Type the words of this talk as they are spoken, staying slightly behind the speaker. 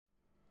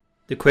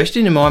The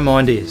question in my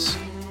mind is,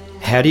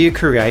 how do you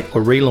create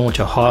or relaunch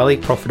a highly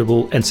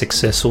profitable and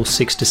successful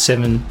 6 to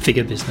 7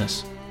 figure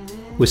business?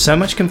 With so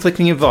much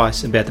conflicting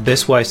advice about the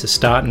best ways to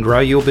start and grow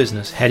your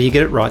business, how do you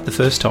get it right the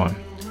first time?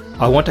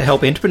 I want to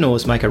help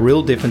entrepreneurs make a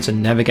real difference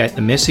and navigate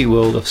the messy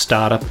world of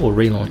startup or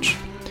relaunch.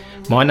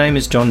 My name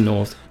is John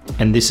North,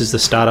 and this is the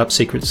Startup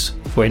Secrets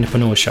for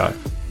Entrepreneurs show.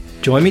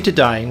 Join me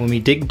today when we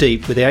dig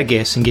deep with our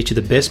guests and get you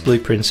the best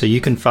blueprint so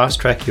you can fast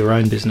track your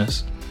own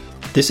business.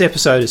 This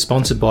episode is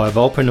sponsored by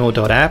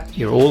Volpreneur.app,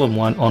 your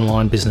all-in-one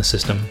online business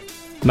system.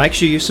 Make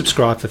sure you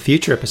subscribe for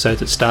future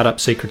episodes at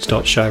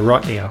startupsecrets.show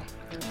right now.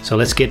 So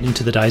let's get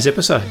into today's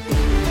episode.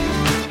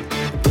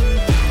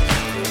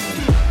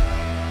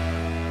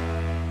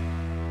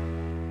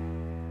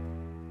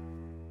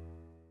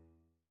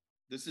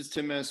 This is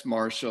Tim S.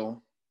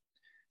 Marshall.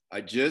 I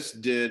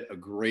just did a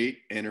great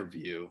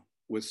interview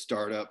with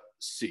Startup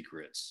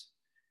Secrets.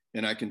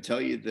 And I can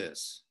tell you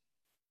this,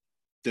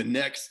 the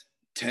next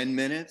 10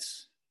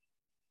 minutes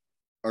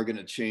are going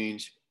to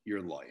change your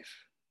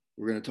life.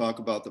 We're going to talk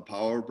about the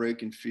power of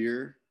breaking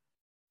fear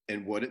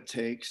and what it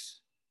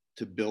takes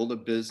to build a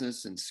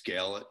business and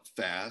scale it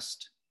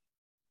fast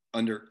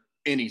under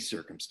any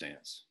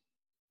circumstance.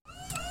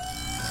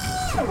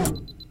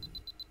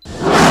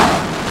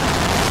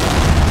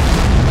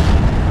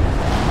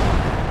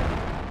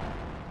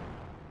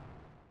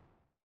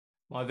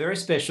 My very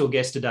special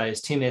guest today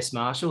is Tim S.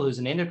 Marshall, who's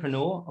an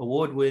entrepreneur,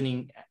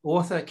 award-winning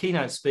author,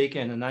 keynote speaker,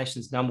 and the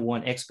nation's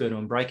 #1 expert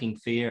on breaking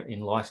fear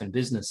in life and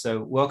business.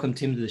 So welcome,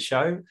 Tim, to the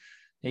show.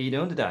 How are you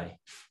doing today?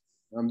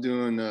 I'm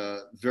doing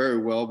very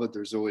well, but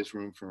there's always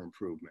room for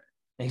improvement.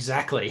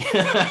 Exactly.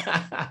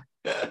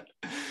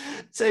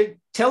 So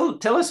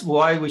tell us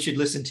why we should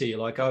listen to you.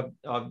 Like I've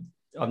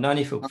known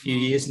you for a few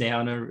years now,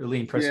 and I'm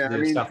really impressed with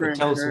your stuff. But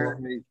tell us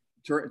why.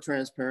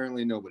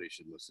 Transparently, nobody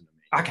should listen to me.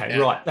 Okay,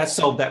 right. That's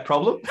solved that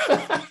problem.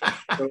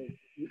 So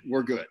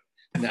we're good.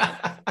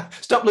 Now.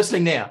 Stop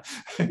listening now.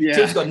 Yeah.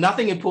 Tim's got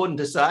nothing important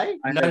to say.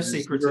 No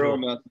secrets at all.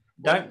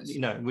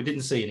 Nothing. We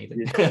didn't see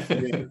anything.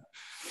 Yeah.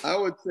 I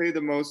would say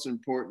the most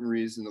important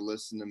reason to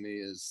listen to me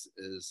is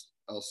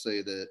I'll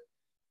say that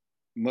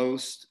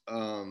most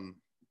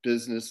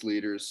business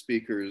leaders,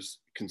 speakers,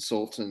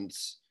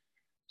 consultants,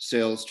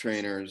 sales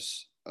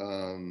trainers,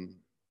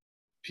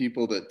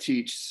 people that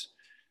teach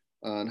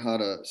on how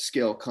to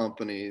scale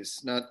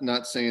companies,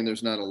 not saying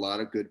there's not a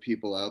lot of good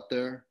people out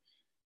there,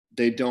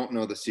 they don't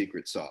know the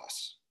secret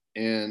sauce.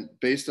 And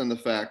based on the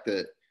fact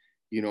that,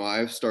 you know,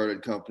 I've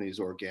started companies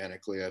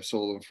organically, I've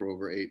sold them for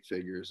over 8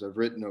 figures, I've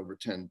written over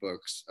 10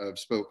 books, I've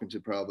spoken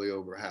to probably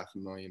over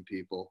 500,000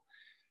 people.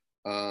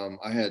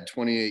 I had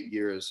 28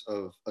 years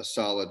of a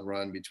solid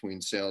run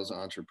between sales,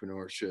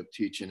 entrepreneurship,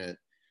 teaching it.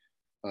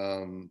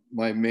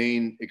 My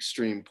main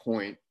extreme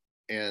point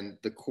and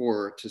the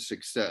core to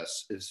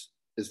success is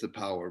the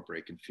power of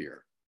breaking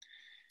fear.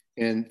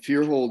 And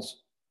fear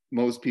holds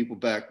most people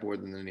back more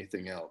than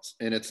anything else.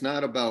 And it's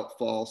not about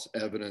false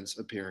evidence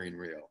appearing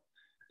real.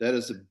 That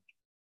is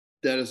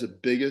the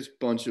biggest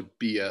bunch of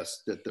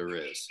BS that there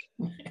is.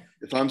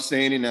 If I'm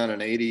standing on an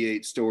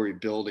 88-story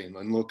building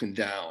and looking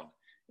down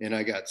and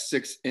I got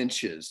 6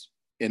 inches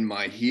in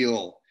my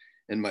heel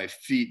and my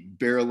feet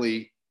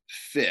barely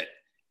fit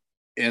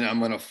and I'm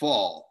going to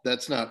fall,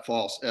 that's not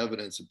false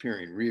evidence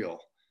appearing real.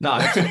 No.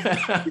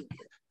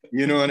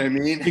 You know what I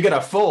mean? You're going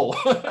to fall.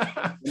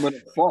 I'm going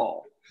to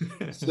fall.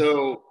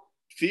 So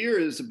fear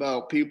is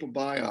about people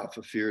buy off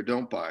of fear,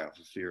 don't buy off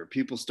of fear.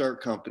 People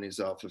start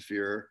companies off of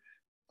fear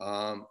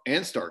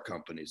and start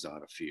companies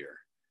out of fear.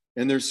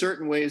 And there's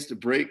certain ways to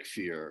break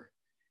fear.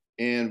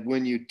 And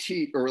when you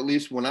teach, or at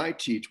least when I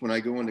teach, when I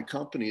go into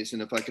companies,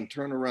 and if I can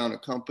turn around a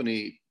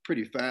company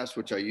pretty fast,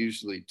 which I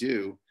usually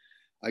do,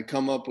 I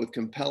come up with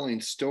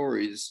compelling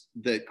stories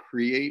that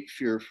create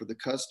fear for the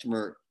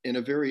customer in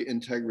a very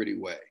integrity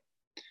way.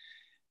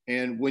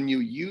 And when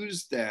you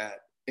use that,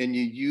 and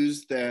you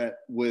use that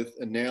with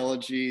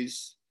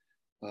analogies,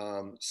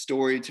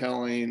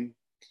 storytelling,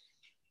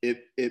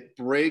 it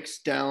breaks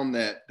down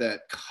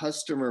that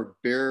customer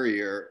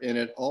barrier, and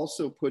it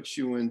also puts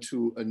you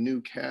into a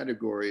new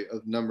category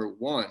of, number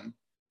one,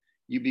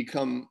 you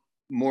become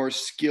more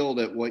skilled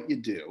at what you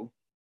do.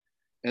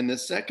 And the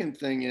second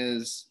thing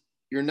is,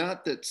 you're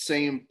not that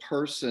same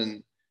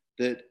person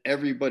that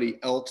everybody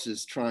else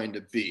is trying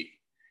to be.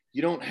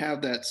 You don't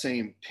have that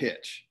same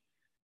pitch.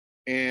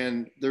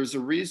 And there's a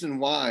reason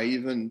why,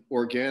 even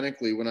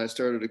organically, when I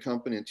started a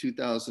company in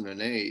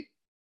 2008,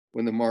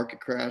 when the market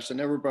crashed, I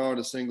never borrowed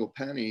a single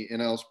penny,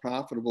 and I was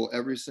profitable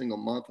every single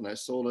month. And I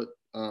sold it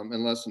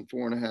in less than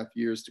 4.5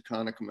 years to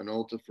Konica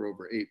Minolta for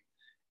over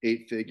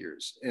eight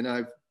figures. And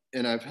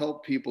I've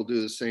helped people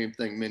do the same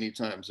thing many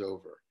times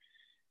over.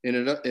 And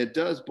it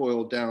does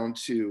boil down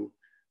to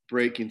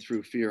breaking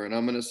through fear. And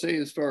I'm going to say,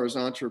 as far as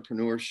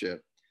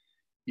entrepreneurship,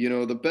 you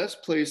know, the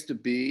best place to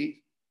be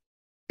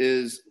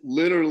is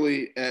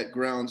literally at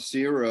ground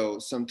zero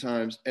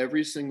sometimes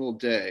every single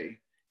day.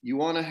 You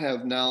want to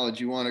have knowledge,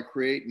 you want to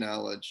create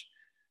knowledge,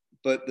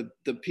 but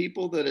the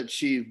people that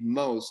achieve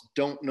most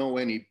don't know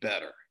any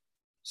better.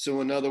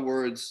 So in other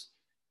words,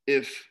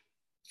 if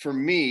for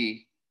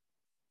me,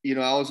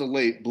 I was a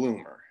late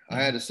bloomer. I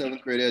had a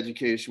 7th grade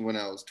education when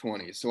I was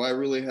 20. So I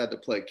really had to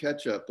play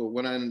catch up. But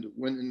when I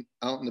went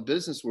out in the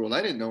business world,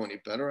 I didn't know any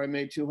better. I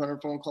made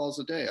 200 phone calls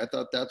a day. I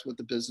thought that's what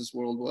the business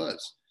world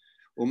was.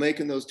 Well,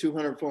 making those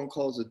 200 phone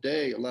calls a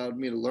day allowed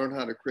me to learn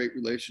how to create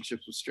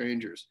relationships with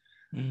strangers,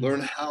 learn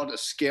how to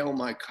scale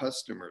my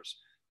customers,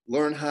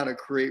 learn how to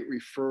create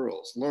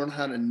referrals, learn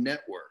how to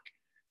network.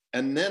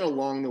 And then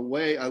along the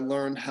way, I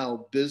learned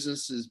how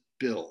businesses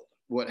build,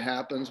 what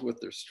happens with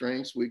their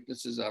strengths,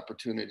 weaknesses,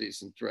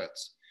 opportunities, and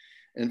threats.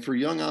 And for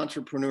young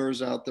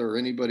entrepreneurs out there, or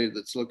anybody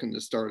that's looking to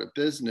start a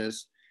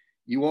business,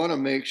 you want to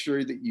make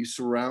sure that you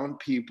surround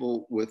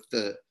people with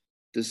the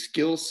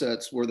skill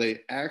sets where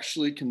they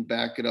actually can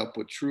back it up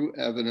with true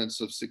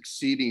evidence of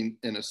succeeding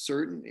in a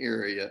certain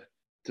area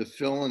to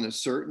fill in a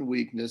certain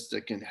weakness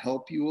that can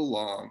help you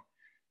along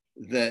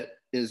that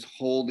is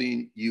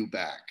holding you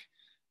back.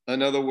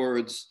 In other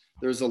words,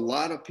 there's a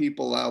lot of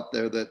people out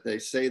there that they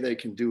say they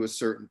can do a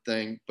certain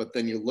thing, but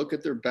then you look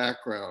at their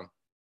background,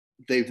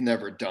 they've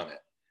never done it.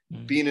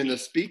 Being in the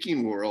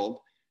speaking world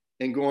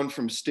and going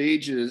from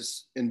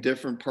stages in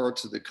different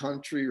parts of the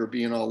country or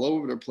being all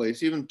over the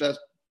place, even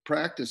best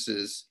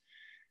practices,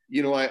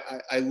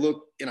 I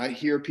look and I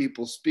hear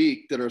people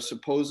speak that are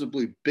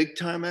supposedly big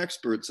time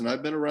experts. And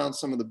I've been around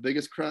some of the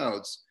biggest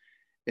crowds,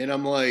 and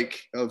I'm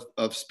like,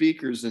 of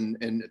speakers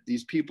and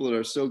these people that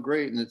are so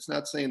great. And it's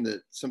not saying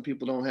that some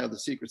people don't have the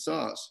secret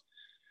sauce,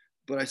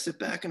 but I sit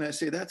back and I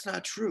say, that's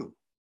not true.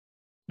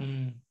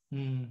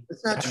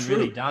 It's not true.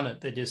 Really done it.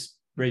 They're just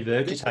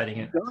regurgitating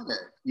it. Done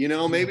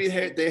it. Maybe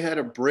they had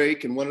a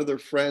break and one of their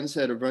friends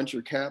had a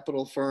venture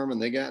capital firm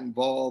and they got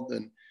involved.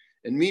 And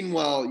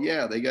meanwhile,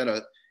 yeah, they got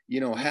a,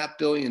 $500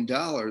 million,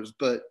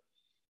 but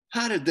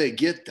how did they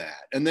get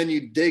that? And then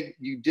you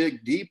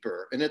dig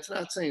deeper. And it's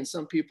not saying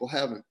some people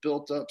haven't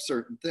built up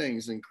certain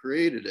things and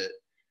created it,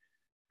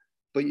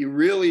 but you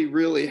really,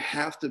 really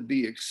have to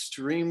be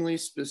extremely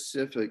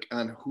specific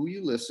on who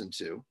you listen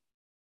to,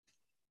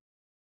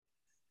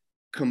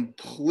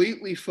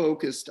 completely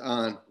focused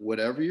on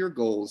whatever your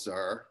goals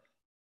are,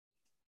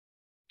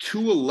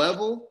 to a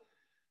level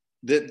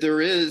that there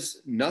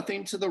is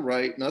nothing to the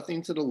right,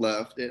 nothing to the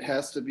left. It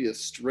has to be a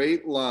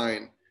straight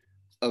line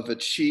of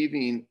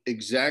achieving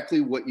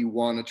exactly what you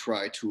want to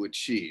try to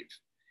achieve.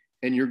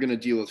 And you're going to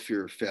deal with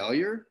fear of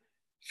failure,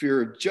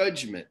 fear of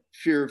judgment,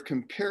 fear of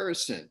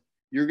comparison.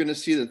 You're going to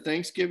see the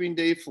Thanksgiving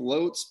Day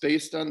floats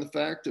based on the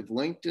fact of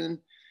LinkedIn,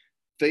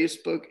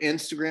 Facebook,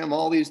 Instagram,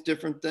 all these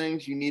different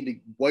things. You need to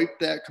wipe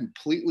that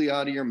completely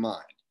out of your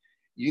mind.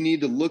 You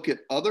need to look at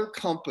other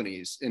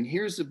companies. And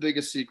here's the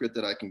biggest secret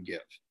that I can give.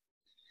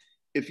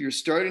 If you're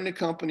starting a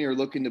company or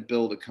looking to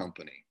build a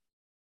company,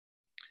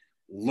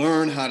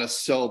 learn how to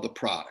sell the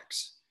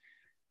products.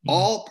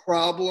 All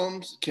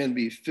problems can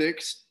be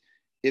fixed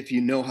if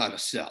you know how to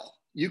sell.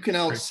 You can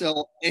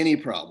outsell any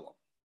problem.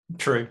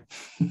 True.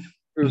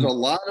 There's a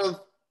lot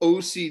of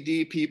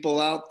OCD people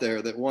out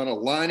there that want to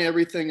line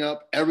everything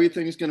up.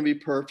 Everything's going to be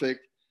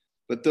perfect,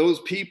 but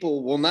those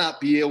people will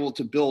not be able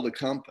to build a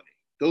company.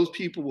 Those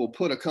people will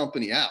put a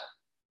company out.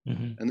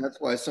 And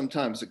that's why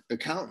sometimes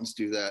accountants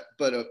do that.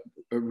 But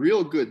a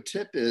real good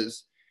tip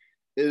is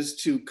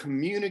to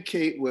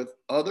communicate with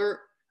other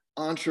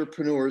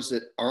entrepreneurs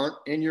that aren't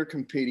in your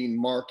competing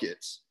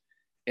markets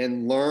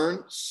and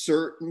learn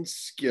certain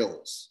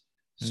skills,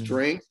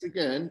 strengths,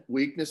 again,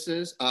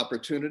 weaknesses,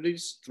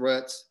 opportunities,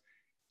 threats.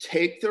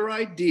 Take their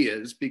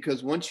ideas,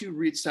 because once you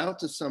reach out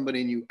to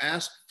somebody and you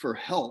ask for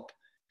help,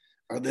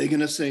 are they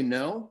going to say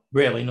no?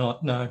 Really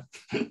not, no.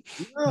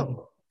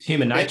 No.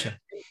 Human nature.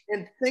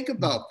 And think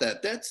about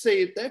that.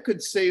 That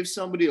could save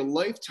somebody a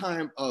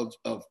lifetime of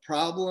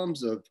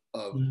problems, of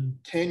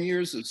 10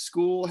 years of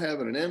school,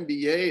 having an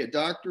MBA, a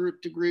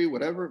doctorate degree,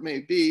 whatever it may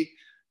be.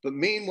 But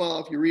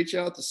meanwhile, if you reach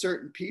out to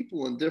certain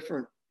people in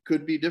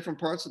could be different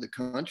parts of the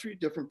country,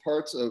 different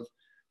parts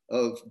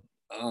of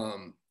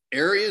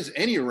areas,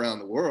 any around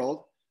the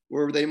world,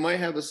 where they might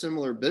have a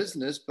similar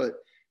business, but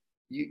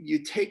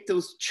you take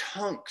those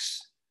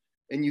chunks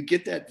and you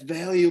get that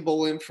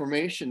valuable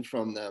information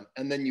from them,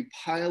 and then you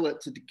pile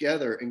it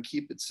together and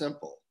keep it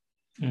simple.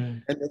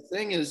 And the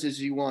thing is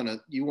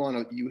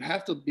you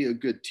have to be a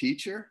good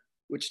teacher,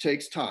 which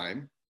takes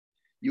time.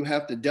 You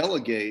have to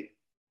delegate,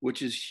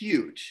 which is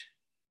huge,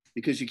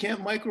 because you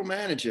can't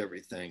micromanage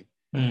everything.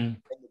 And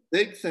the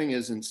big thing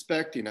is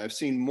inspecting. I've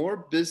seen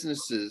more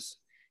businesses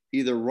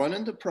either run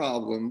into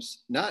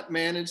problems, not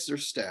manage their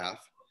staff,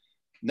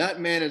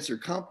 not manage their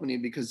company,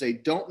 because they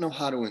don't know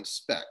how to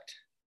inspect.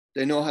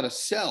 They know how to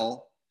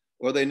sell,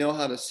 or they know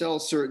how to sell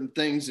certain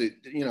things that,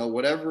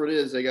 whatever it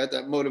is, they got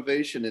that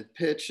motivation and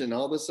pitch and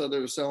all this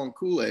other selling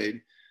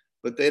Kool-Aid,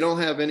 but they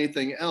don't have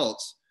anything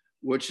else,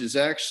 which is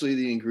actually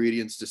the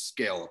ingredients to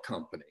scale a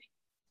company.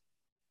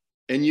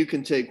 And you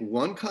can take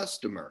one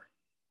customer,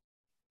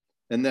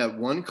 and that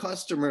one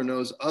customer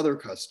knows other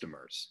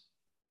customers,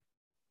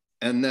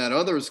 and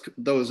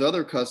those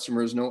other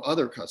customers know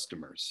other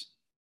customers.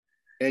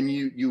 And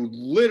you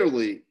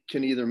literally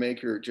can either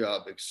make your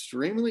job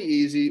extremely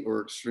easy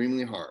or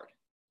extremely hard.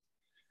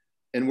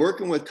 And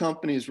working with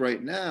companies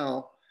right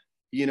now,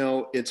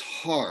 it's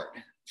hard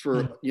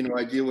for,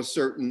 I deal with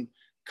certain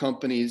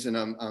companies and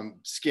I'm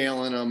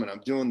scaling them and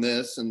I'm doing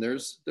this, and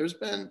there's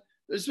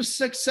just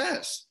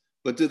success.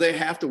 But do they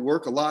have to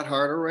work a lot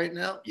harder right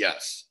now?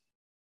 Yes,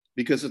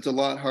 because it's a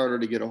lot harder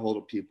to get a hold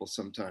of people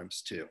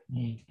sometimes too.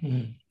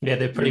 Mm-hmm. Yeah,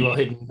 they're pretty well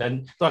hidden.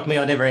 And like me,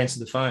 I never answer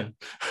the phone.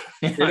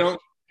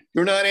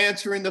 They're not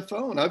answering the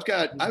phone. I've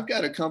got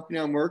a company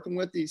I'm working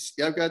with.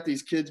 I've got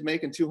these kids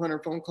making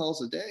 200 phone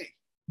calls a day.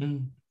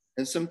 Mm.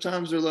 And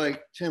sometimes they're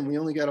like, Tim, we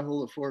only got a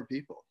hold of 4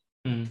 people.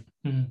 Mm.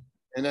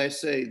 And I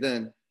say,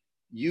 then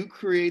you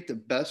create the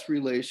best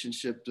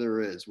relationship there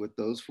is with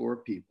those 4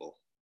 people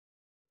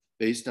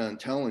based on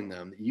telling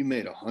them that you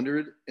made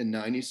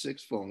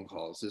 196 phone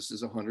calls. This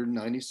is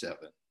 197.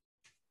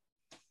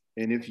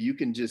 And if you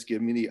can just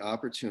give me the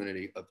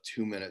opportunity of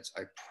 2 minutes,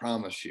 I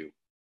promise you,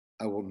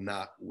 I will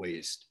not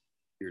waste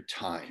your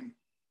time.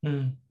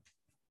 Mm.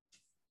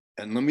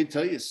 And let me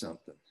tell you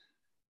something,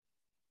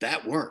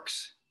 that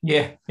works.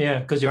 Yeah,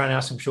 because you're only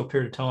asking for a short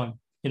period of time.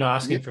 You're not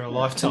asking for a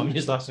lifetime. You're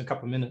just asking a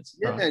couple of minutes.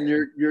 Yeah, right? And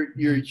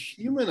you're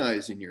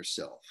humanizing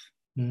yourself.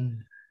 Mm.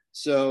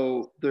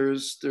 So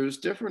there's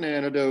different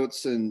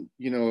antidotes, and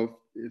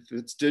if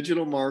it's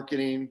digital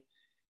marketing,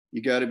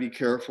 you got to be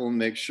careful and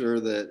make sure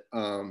that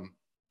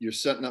you're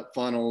setting up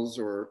funnels,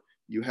 or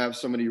you have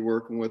somebody you're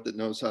working with that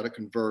knows how to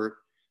convert.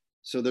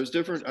 So there's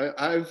different.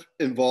 I've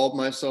involved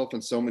myself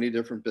in so many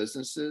different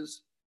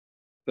businesses,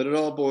 but it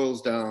all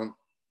boils down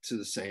to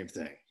the same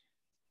thing.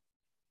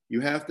 You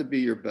have to be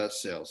your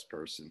best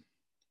salesperson,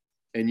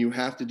 and you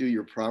have to do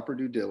your proper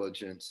due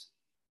diligence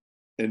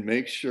and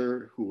make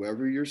sure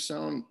whoever you're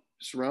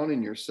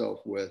surrounding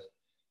yourself with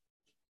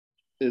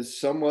is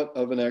somewhat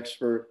of an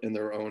expert in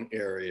their own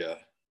area,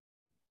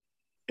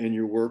 and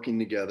you're working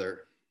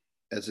together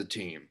as a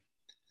team.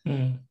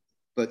 Mm.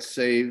 But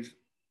save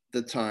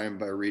the time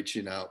by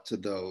reaching out to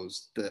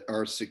those that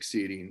are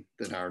succeeding,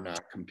 that are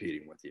not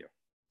competing with you.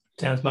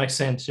 Makes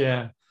sense.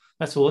 Yeah,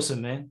 that's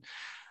awesome, man.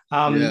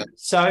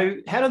 So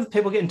how do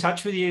people get in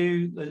touch with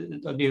you?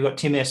 You've got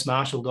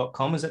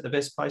timsmarshall.com. Is that the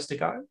best place to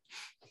go?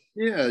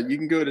 Yeah, you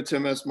can go to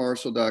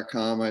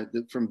timsmarshall.com.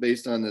 From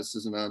based on this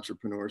as an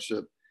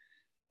entrepreneurship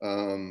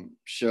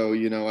show,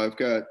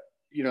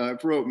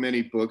 I've wrote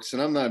many books,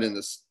 and I'm not in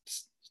this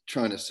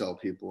trying to sell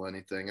people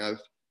anything.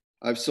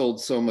 I've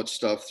sold so much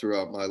stuff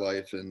throughout my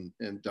life and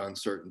done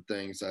certain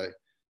things.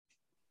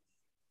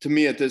 To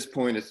me at this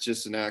point, it's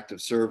just an act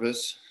of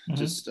service,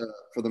 just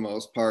for the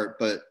most part.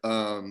 But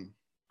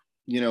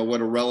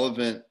what a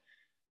relevant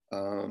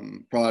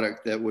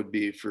product that would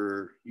be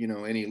for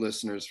any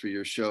listeners for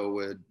your show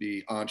would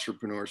be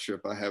entrepreneurship.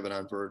 I have it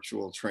on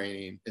virtual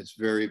training.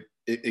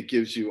 It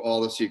gives you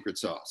all the secret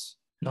sauce.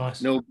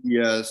 Nice. No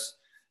BS,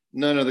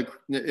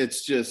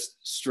 it's just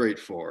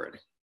straightforward.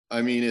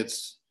 I mean,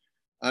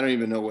 I don't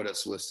even know what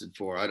it's listed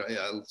for.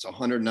 It's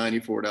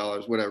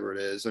 $194, whatever it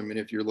is. I mean,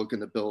 if you're looking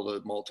to build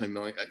a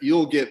multi-million,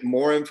 you'll get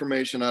more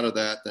information out of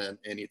that than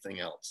anything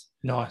else.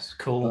 Nice,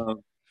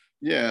 cool.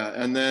 Yeah,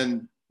 and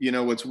then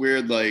what's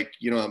weird, like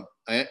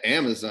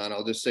Amazon,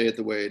 I'll just say it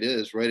the way it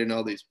is. Writing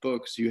all these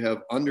books, you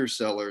have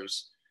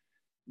undersellers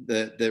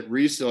that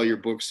resell your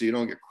books, so you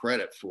don't get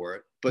credit for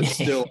it. But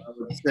still, I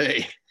would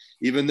say,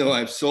 even though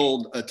I've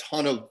sold a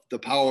ton of The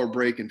Power of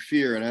Break and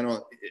Fear, and I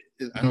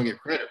don't get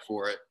credit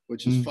for it,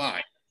 which is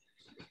fine,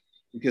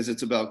 because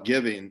it's about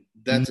giving.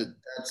 That's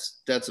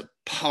a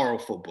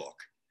powerful book.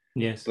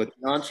 Yes. But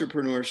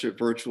entrepreneurship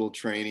virtual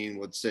training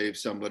would save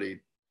somebody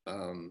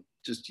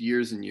just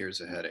years and years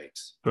of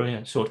headaches.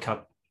 Brilliant.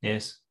 Shortcut.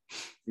 Yes.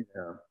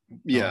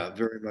 Yeah,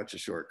 very much a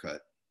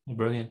shortcut.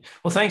 Brilliant.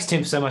 Well, thanks,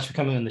 Tim, so much for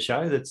coming on the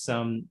show. That's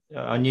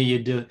I knew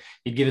you'd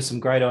give us some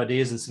great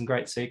ideas and some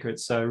great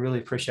secrets. So I really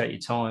appreciate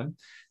your time.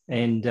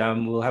 And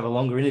we'll have a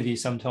longer interview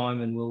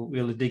sometime, and we'll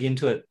really dig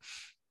into it.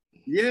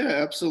 Yeah,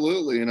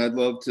 absolutely. And I'd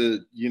love to,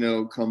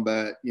 come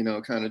back,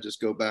 kind of just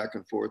go back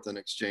and forth and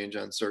exchange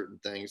on certain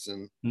things.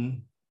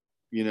 And,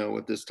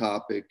 with this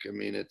topic, I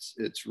mean,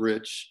 it's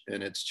rich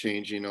and it's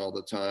changing all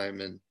the time.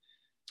 And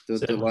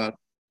the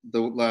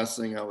last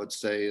thing I would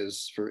say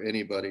is for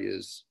anybody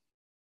is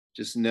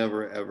just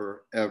never,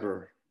 ever,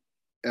 ever,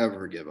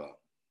 ever give up.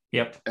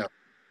 Yep. Ever.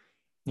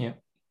 Yeah.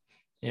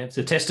 Yeah. It's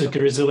a test of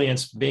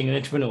resilience being an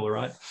entrepreneur,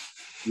 right?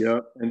 Yeah.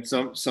 And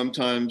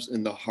sometimes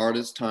in the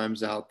hardest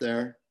times out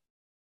there,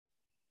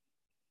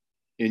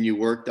 and you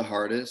work the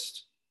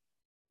hardest,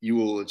 you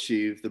will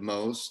achieve the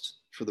most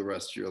for the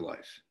rest of your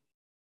life.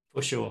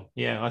 For sure.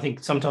 Yeah. I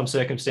think sometimes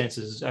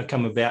circumstances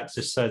come about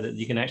just so that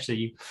you can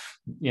actually,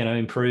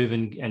 improve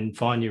and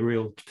find your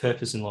real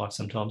purpose in life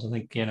sometimes. I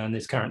think, in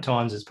these current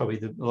times, there's probably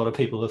a lot of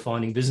people are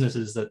finding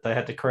businesses that they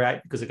had to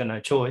create because they've got no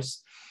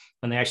choice,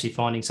 and they're actually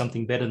finding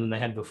something better than they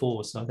had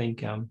before. So I think,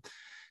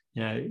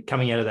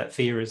 coming out of that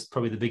fear is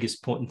probably the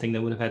biggest important thing they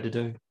would have had to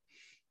do.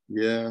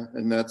 Yeah.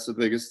 And that's the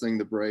biggest thing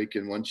to break.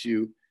 And once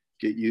you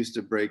get used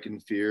to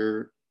breaking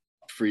fear,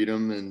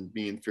 freedom and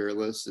being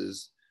fearless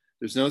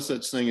there's no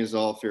such thing as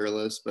all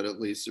fearless, but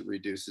at least it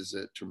reduces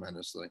it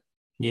tremendously.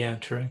 Yeah,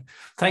 true.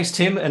 Thanks,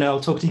 Tim. And I'll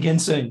talk to you again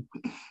soon.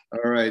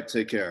 All right.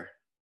 Take care.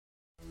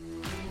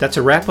 That's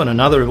a wrap on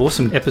another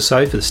awesome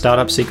episode for the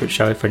Startup Secret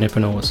Show for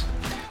entrepreneurs.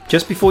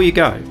 Just before you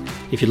go,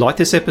 if you like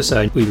this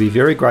episode, we'd be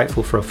very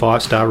grateful for a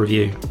 5-star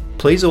review.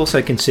 Please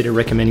also consider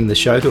recommending the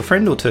show to a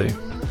friend or two.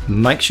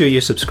 Make sure you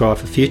subscribe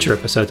for future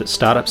episodes at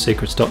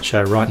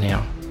startupsecrets.show right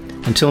now.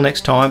 Until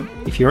next time,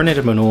 if you're an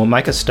entrepreneur,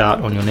 make a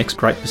start on your next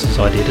great business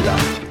idea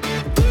today.